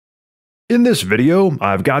In this video,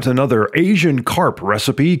 I've got another Asian carp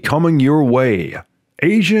recipe coming your way.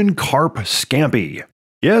 Asian carp scampi.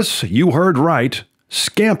 Yes, you heard right.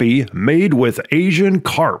 Scampi made with Asian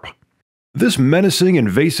carp. This menacing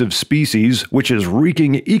invasive species, which is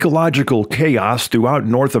wreaking ecological chaos throughout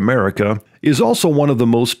North America, is also one of the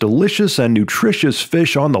most delicious and nutritious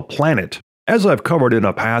fish on the planet, as I've covered in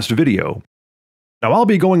a past video. Now I'll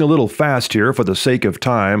be going a little fast here for the sake of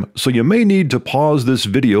time, so you may need to pause this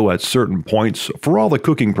video at certain points for all the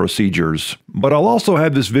cooking procedures. But I'll also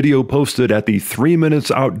have this video posted at the 3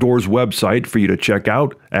 Minutes Outdoors website for you to check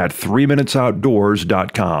out at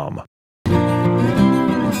 3minutesoutdoors.com.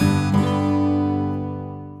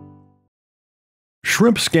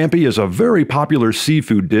 Shrimp scampi is a very popular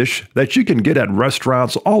seafood dish that you can get at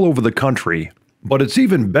restaurants all over the country. But it's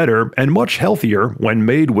even better and much healthier when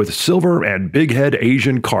made with silver and bighead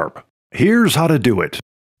Asian carp. Here's how to do it.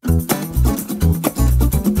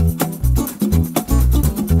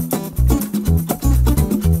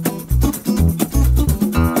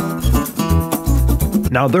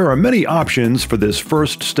 Now there are many options for this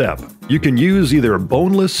first step. You can use either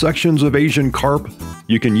boneless sections of Asian carp,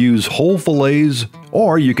 you can use whole fillets,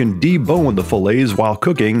 or you can debone the fillets while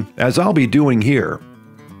cooking, as I'll be doing here.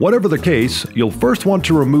 Whatever the case, you'll first want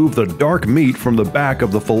to remove the dark meat from the back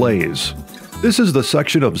of the fillets. This is the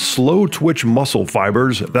section of slow twitch muscle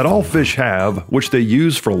fibers that all fish have, which they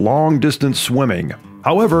use for long distance swimming.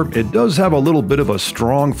 However, it does have a little bit of a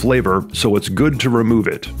strong flavor, so it's good to remove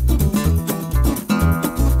it.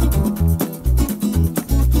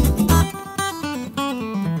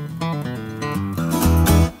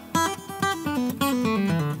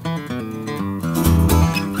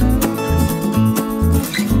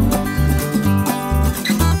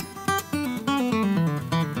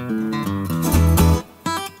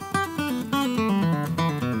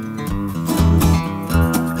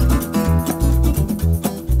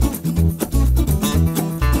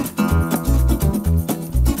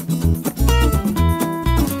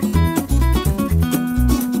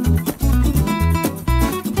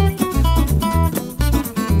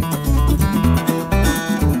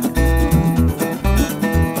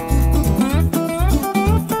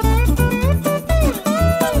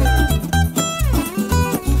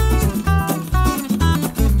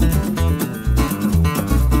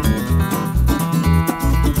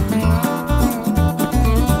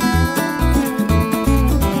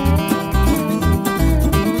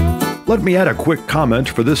 Let me add a quick comment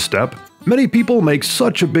for this step. Many people make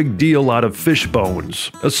such a big deal out of fish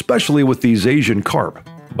bones, especially with these Asian carp.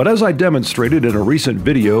 But as I demonstrated in a recent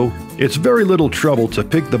video, it's very little trouble to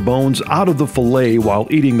pick the bones out of the fillet while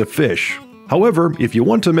eating the fish. However, if you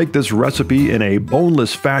want to make this recipe in a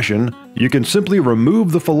boneless fashion, you can simply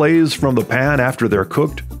remove the fillets from the pan after they're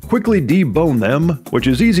cooked, quickly debone them, which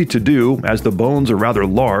is easy to do as the bones are rather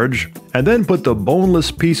large, and then put the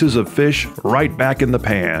boneless pieces of fish right back in the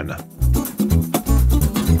pan.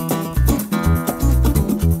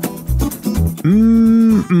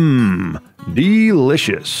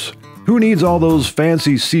 Delicious. Who needs all those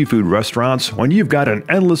fancy seafood restaurants when you've got an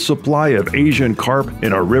endless supply of Asian carp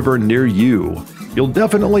in a river near you? You'll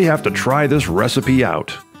definitely have to try this recipe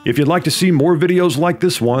out. If you'd like to see more videos like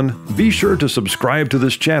this one, be sure to subscribe to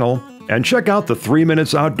this channel and check out the 3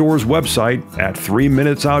 Minutes Outdoors website at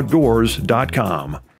 3minutesoutdoors.com.